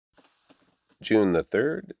June the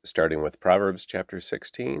 3rd, starting with Proverbs chapter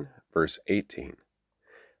 16, verse 18.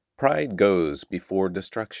 Pride goes before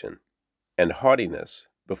destruction, and haughtiness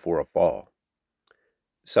before a fall.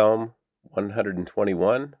 Psalm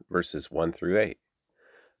 121, verses 1 through 8.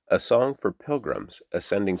 A song for pilgrims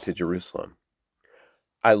ascending to Jerusalem.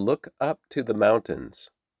 I look up to the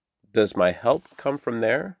mountains. Does my help come from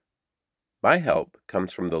there? My help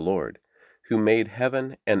comes from the Lord, who made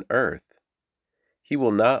heaven and earth. He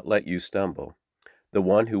will not let you stumble. The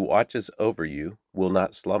one who watches over you will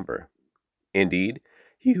not slumber. Indeed,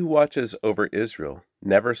 he who watches over Israel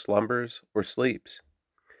never slumbers or sleeps.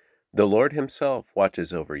 The Lord himself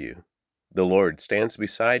watches over you. The Lord stands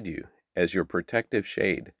beside you as your protective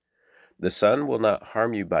shade. The sun will not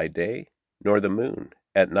harm you by day, nor the moon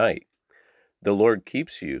at night. The Lord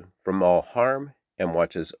keeps you from all harm and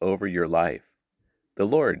watches over your life. The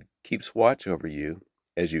Lord keeps watch over you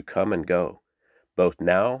as you come and go, both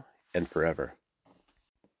now and forever.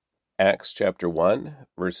 Acts chapter 1,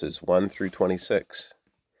 verses 1 through 26.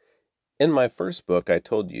 In my first book I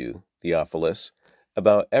told you, Theophilus,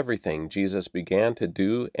 about everything Jesus began to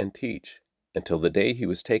do and teach, until the day he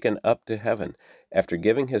was taken up to heaven, after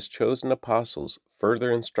giving his chosen apostles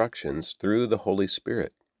further instructions through the Holy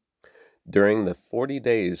Spirit. During the 40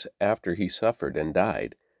 days after he suffered and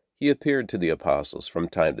died, he appeared to the apostles from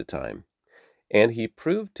time to time, and he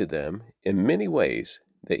proved to them in many ways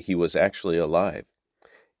that he was actually alive,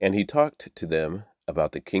 and he talked to them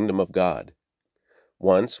about the kingdom of God.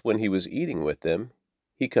 Once, when he was eating with them,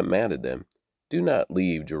 he commanded them, "Do not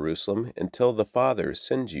leave Jerusalem until the Father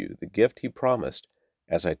sends you the gift he promised,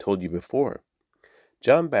 as I told you before.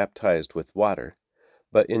 John baptized with water,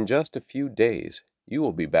 but in just a few days you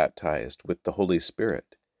will be baptized with the Holy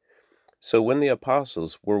Spirit." So when the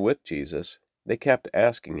apostles were with Jesus, they kept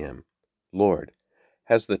asking him, "Lord,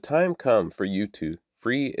 has the time come for you to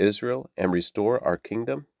free Israel and restore our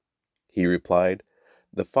kingdom?" He replied,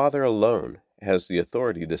 "The Father alone has the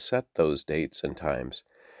authority to set those dates and times,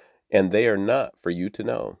 and they are not for you to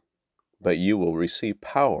know. But you will receive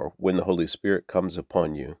power when the Holy Spirit comes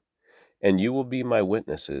upon you, and you will be my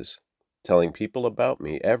witnesses, telling people about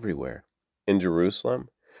me everywhere, in Jerusalem,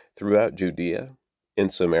 throughout Judea, in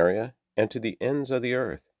Samaria, and to the ends of the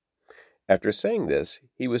earth." After saying this,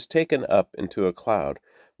 he was taken up into a cloud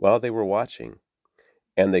while they were watching,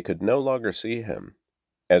 and they could no longer see him.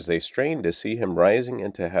 As they strained to see him rising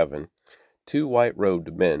into heaven, 2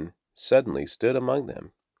 white-robed men suddenly stood among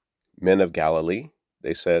them. "Men of Galilee,"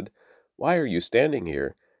 they said, "why are you standing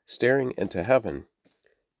here, staring into heaven?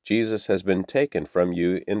 Jesus has been taken from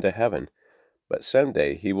you into heaven, but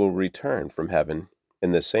someday he will return from heaven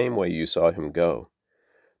in the same way you saw him go."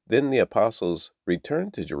 Then the apostles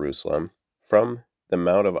returned to Jerusalem from the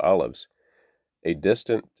Mount of Olives, a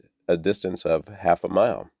distance of half a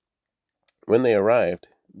mile. When they arrived,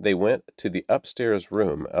 they went to the upstairs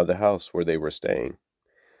room of the house where they were staying.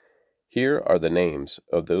 Here are the names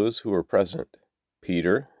of those who were present: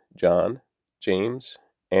 Peter, John, James,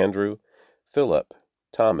 Andrew, Philip,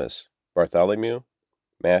 Thomas, Bartholomew,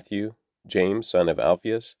 Matthew, James son of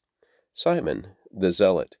Alphaeus, Simon the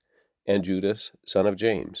Zealot, and Judas son of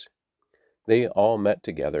James. They all met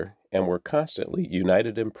together and were constantly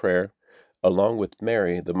united in prayer, along with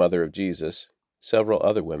Mary, the mother of Jesus, several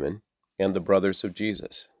other women, and the brothers of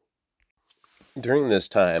Jesus. During this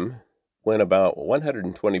time, when about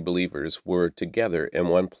 120 believers were together in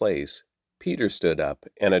one place, Peter stood up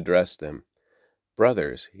and addressed them.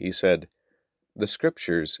 "Brothers," he said, "the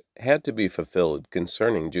scriptures had to be fulfilled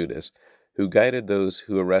concerning Judas, who guided those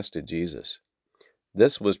who arrested Jesus.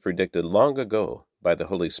 This was predicted long ago by the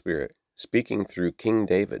Holy Spirit, speaking through King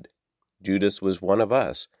David. Judas was one of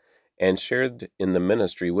us and shared in the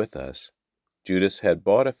ministry with us. Judas had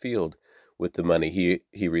bought a field with the money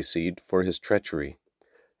he received for his treachery.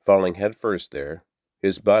 Falling headfirst there,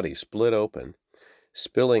 his body split open,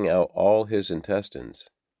 spilling out all his intestines.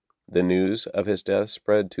 The news of his death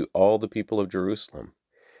spread to all the people of Jerusalem,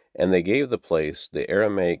 and they gave the place the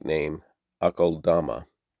Aramaic name Akeldama,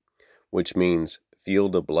 which means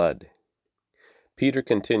field of blood." Peter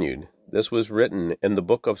continued, "This was written in the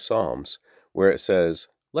book of Psalms, where it says,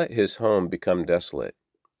 'Let his home become desolate,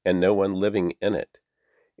 and no one living in it.'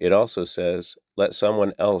 It also says, 'Let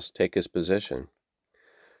someone else take his position.'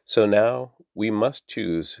 So now we must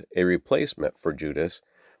choose a replacement for Judas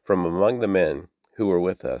from among the men who were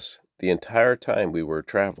with us the entire time we were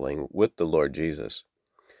traveling with the Lord Jesus.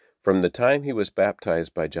 From the time he was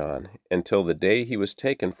baptized by John until the day he was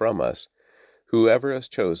taken from us, whoever is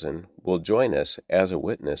chosen will join us as a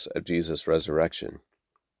witness of Jesus' resurrection."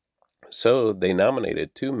 So they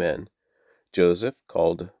nominated 2 men, Joseph,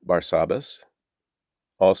 called Barsabbas,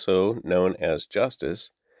 also known as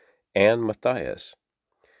Justus, and Matthias.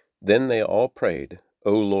 Then they all prayed,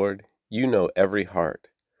 O Lord, you know every heart.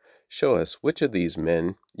 Show us which of these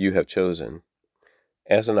men you have chosen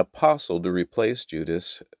as an apostle to replace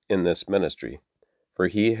Judas in this ministry, for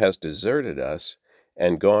he has deserted us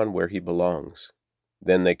and gone where he belongs.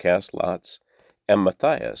 Then they cast lots, and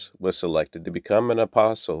Matthias was selected to become an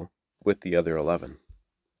apostle with the other 11.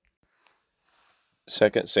 2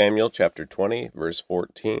 Samuel chapter 20, verse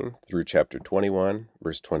 14 through chapter 21,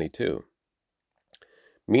 verse 22.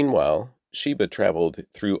 Meanwhile, Sheba traveled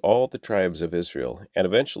through all the tribes of Israel and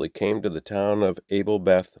eventually came to the town of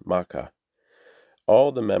Abel-Beth-Maachah.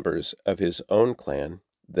 All the members of his own clan,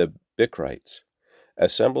 the Bichrites,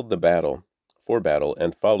 assembled for battle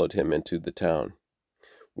and followed him into the town.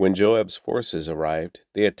 When Joab's forces arrived,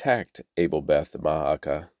 they attacked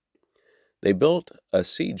Abel-Beth-Maachah. They built a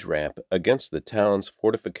siege ramp against the town's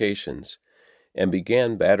fortifications and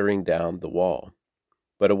began battering down the wall.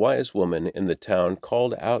 But a wise woman in the town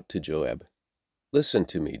called out to Joab, "Listen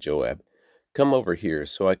to me, Joab. Come over here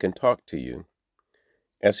so I can talk to you."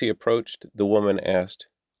 As he approached, the woman asked,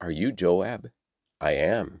 "Are you Joab?" "I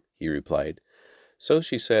am," he replied. So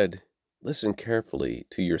she said, "Listen carefully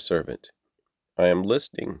to your servant." "I am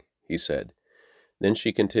listening," he said. Then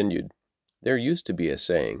she continued, "There used to be a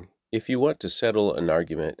saying, if you want to settle an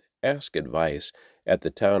argument, ask advice at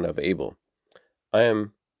the town of Abel. I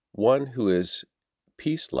am one who is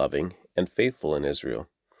peace-loving and faithful in Israel,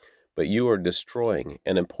 but you are destroying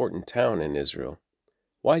an important town in Israel.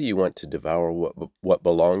 Why do you want to devour what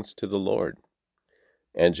belongs to the Lord?"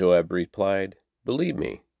 And Joab replied, "Believe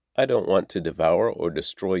me, I don't want to devour or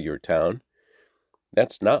destroy your town.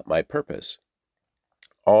 That's not my purpose.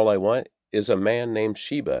 All I want is a man named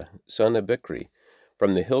Sheba, son of Bichri,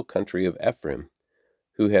 from the hill country of Ephraim,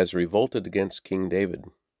 who has revolted against King David.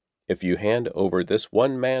 If you hand over this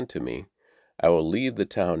one man to me, I will leave the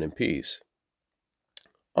town in peace."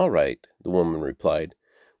 "All right," the woman replied.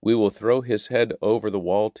 "We will throw his head over the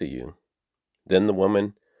wall to you." Then the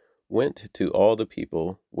woman went to all the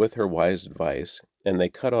people with her wise advice, and they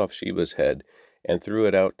cut off Sheba's head and threw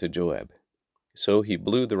it out to Joab. So he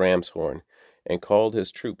blew the ram's horn and called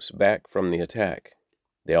his troops back from the attack.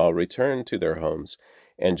 They all returned to their homes,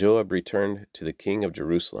 and Joab returned to the king of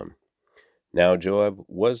Jerusalem. Now Joab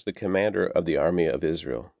was the commander of the army of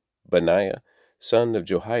Israel. Benaiah, son of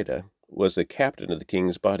Jehoiada, was the captain of the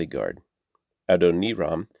king's bodyguard.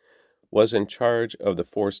 Adoniram was in charge of the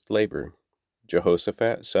forced labor.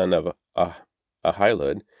 Jehoshaphat, son of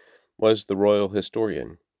Ahilud, was the royal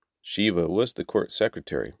historian. Sheva was the court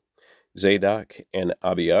secretary. Zadok and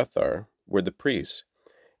Abiathar were the priests,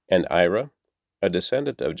 and Ira, a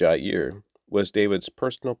descendant of Jair, was David's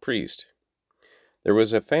personal priest. There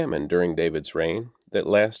was a famine during David's reign that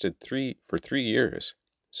lasted for 3 years.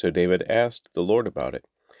 So David asked the Lord about it,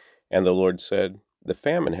 and the Lord said, "The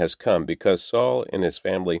famine has come because Saul and his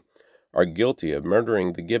family are guilty of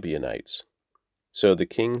murdering the Gibeonites." So the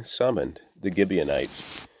king summoned the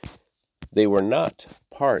Gibeonites. They were not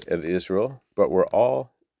part of Israel, but were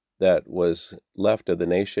all that was left of the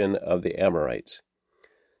nation of the Amorites.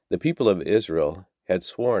 The people of Israel had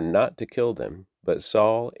sworn not to kill them, but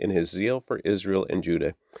Saul, in his zeal for Israel and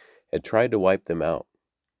Judah, had tried to wipe them out.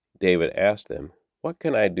 David asked them, "What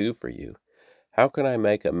can I do for you? How can I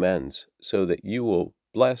make amends so that you will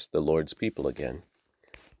bless the Lord's people again?"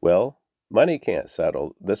 "Well, money can't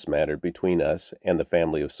settle this matter between us and the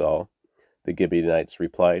family of Saul," the Gibeonites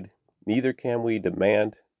replied. "Neither can we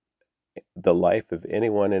demand the life of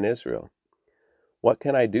anyone in Israel." "What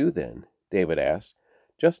can I do then?" David asked.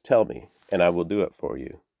 "Just tell me, and I will do it for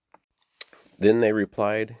you." Then they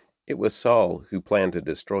replied, "It was Saul who planned to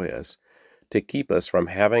destroy us, to keep us from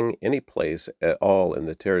having any place at all in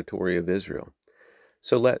the territory of Israel.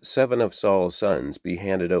 So let 7 of Saul's sons be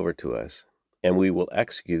handed over to us, and we will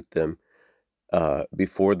execute them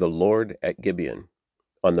before the Lord at Gibeon,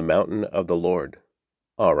 on the mountain of the Lord."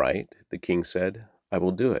 "All right," the king said, "I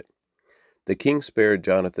will do it." The king spared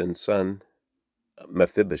Jonathan's son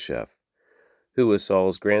Mephibosheth, who was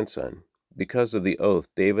Saul's grandson, because of the oath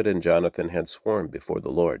David and Jonathan had sworn before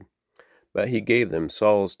the Lord. But he gave them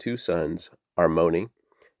Saul's 2 sons, Armoni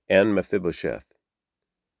and Mephibosheth,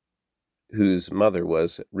 whose mother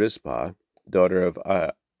was Rizpah, daughter of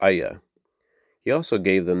Aiah. He also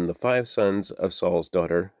gave them the 5 sons of Saul's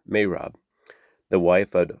daughter Merab, the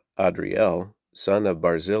wife of Adriel, son of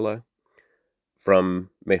Barzillai,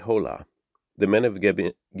 from Meholah. The men of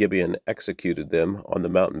Gibeon executed them on the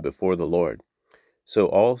mountain before the Lord. So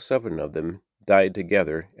all 7 of them died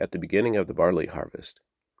together at the beginning of the barley harvest.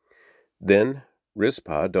 Then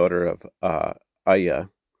Rizpah, daughter of Aiah,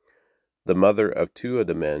 The mother of two of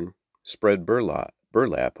the men spread burlap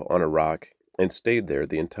on a rock and stayed there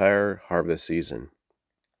the entire harvest season.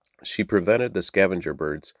 She prevented the scavenger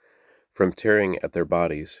birds from tearing at their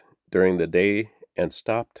bodies during the day and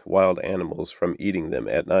stopped wild animals from eating them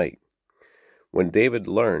at night. When David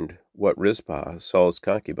learned what Rizpah, Saul's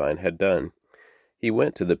concubine, had done, he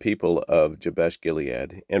went to the people of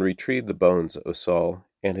Jabesh-Gilead and retrieved the bones of Saul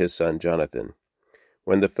and his son Jonathan.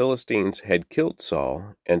 When the Philistines had killed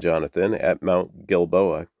Saul and Jonathan at Mount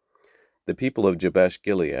Gilboa, the people of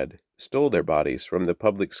Jabesh-Gilead stole their bodies from the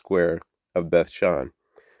public square of Bethshan,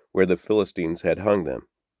 where the Philistines had hung them.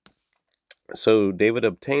 So David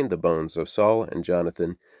obtained the bones of Saul and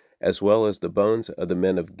Jonathan, as well as the bones of the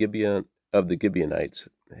men of Gibeon of the Gibeonites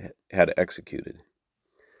had executed.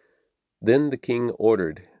 Then the king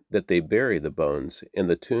ordered that they bury the bones in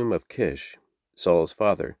the tomb of Kish, Saul's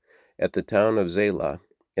father, at the town of Zelah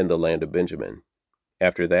in the land of Benjamin.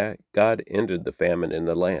 After that, God ended the famine in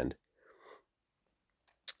the land.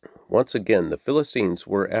 Once again, the Philistines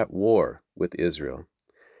were at war with Israel,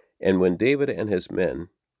 and when David and his men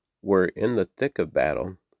were in the thick of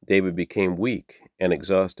battle, David became weak and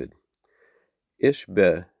exhausted.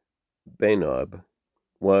 Ishbi-Benob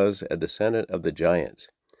was a descendant of the giants.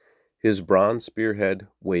 His bronze spearhead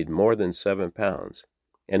weighed more than 7 pounds,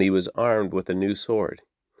 and he was armed with a new sword.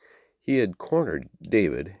 He had cornered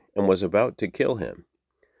David and was about to kill him.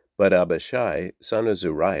 But Abishai, son of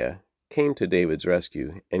Zeruiah, came to David's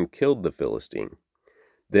rescue and killed the Philistine.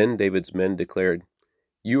 Then David's men declared,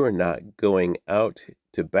 "You are not going out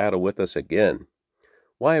to battle with us again.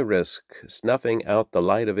 Why risk snuffing out the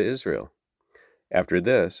light of Israel?" After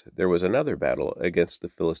this, there was another battle against the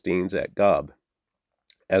Philistines at Gob.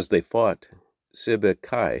 As they fought,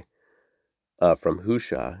 Sibbecai from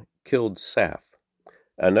Hushah killed Saph,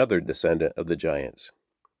 another descendant of the giants.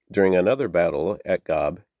 During another battle at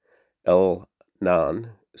Gob,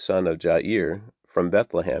 Elnan, son of Jair, from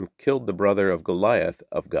Bethlehem, killed the brother of Goliath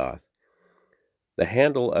of Gath. The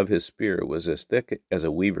handle of his spear was as thick as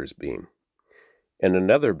a weaver's beam. In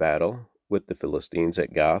another battle with the Philistines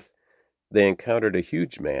at Gath, they encountered a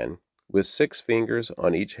huge man with 6 fingers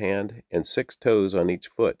on each hand and 6 toes on each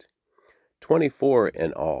foot, 24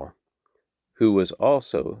 in all, who was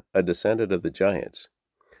also a descendant of the giants.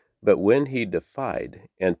 But when he defied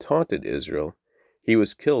and taunted Israel, he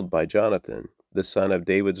was killed by Jonathan, the son of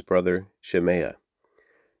David's brother Shemaiah.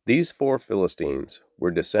 These 4 Philistines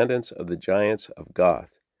were descendants of the giants of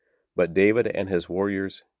Gath, but David and his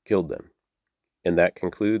warriors killed them. And that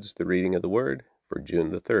concludes the reading of the Word for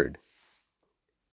June the 3rd.